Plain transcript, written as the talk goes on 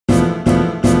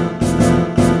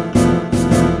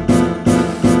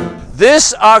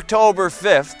This October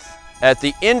 5th, at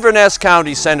the Inverness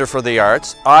County Centre for the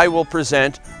Arts, I will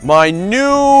present my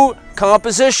new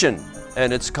composition,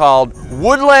 and it's called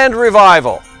Woodland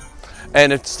Revival.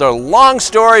 And it's a long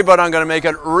story, but I'm going to make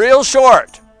it real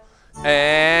short.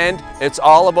 And it's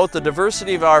all about the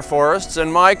diversity of our forests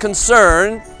and my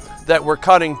concern that we're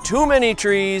cutting too many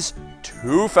trees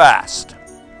too fast.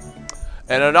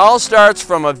 And it all starts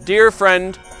from a dear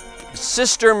friend,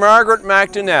 Sister Margaret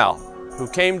Macmillan, who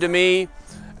came to me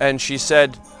and she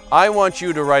said, I want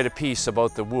you to write a piece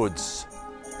about the woods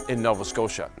in Nova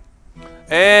Scotia.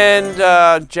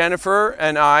 And Jennifer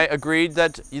and I agreed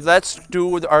that let's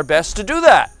do our best to do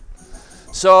that.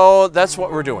 So that's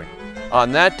what we're doing.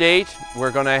 On that date, we're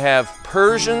going to have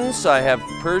Persians. I have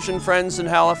Persian friends in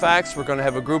Halifax. We're going to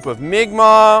have a group of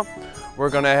Mi'kmaq. We're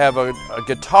going to have a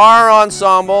guitar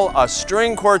ensemble, a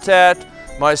string quartet,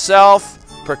 myself,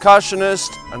 percussionist,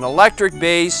 an electric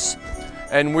bass,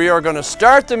 and we are going to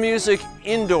start the music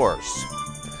indoors.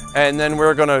 And then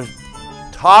we're going to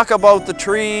talk about the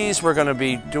trees. We're going to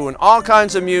be doing all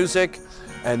kinds of music,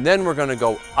 and then we're going to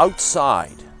go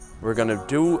outside. We're going to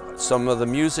do some of the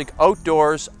music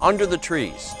outdoors under the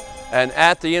trees. And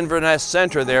at the Inverness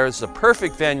Centre there is the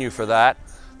perfect venue for that.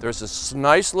 There's this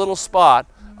nice little spot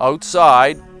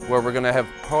outside where we're going to have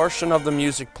a portion of the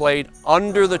music played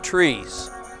under the trees.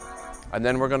 And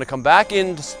then we're going to come back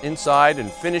inside and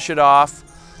finish it off.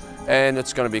 And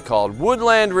it's going to be called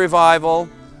Woodland Revival,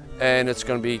 and it's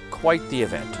going to be quite the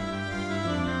event.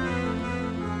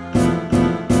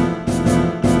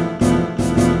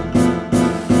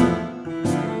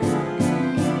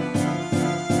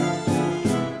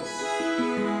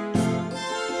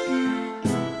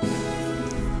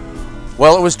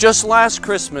 Well, it was just last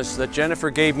Christmas that Jennifer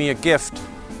gave me a gift.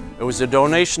 It was a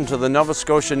donation to the Nova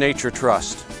Scotia Nature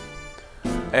Trust.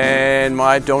 And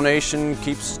my donation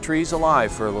keeps trees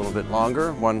alive for a little bit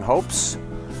longer, one hopes.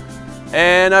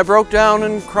 And I broke down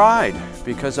and cried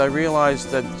because I realized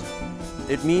that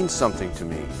it means something to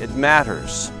me. It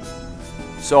matters.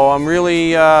 So I'm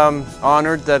really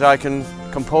honored that I can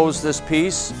compose this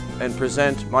piece and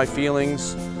present my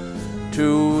feelings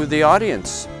to the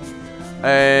audience.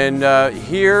 And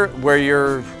here, where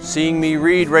you're seeing me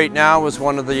read right now, is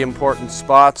one of the important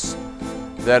spots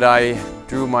that I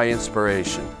drew my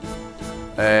inspiration.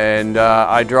 And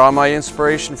I draw my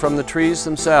inspiration from the trees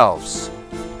themselves.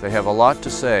 They have a lot to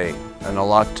say and a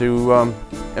lot to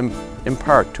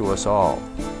impart to us all.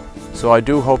 So I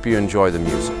do hope you enjoy the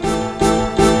music.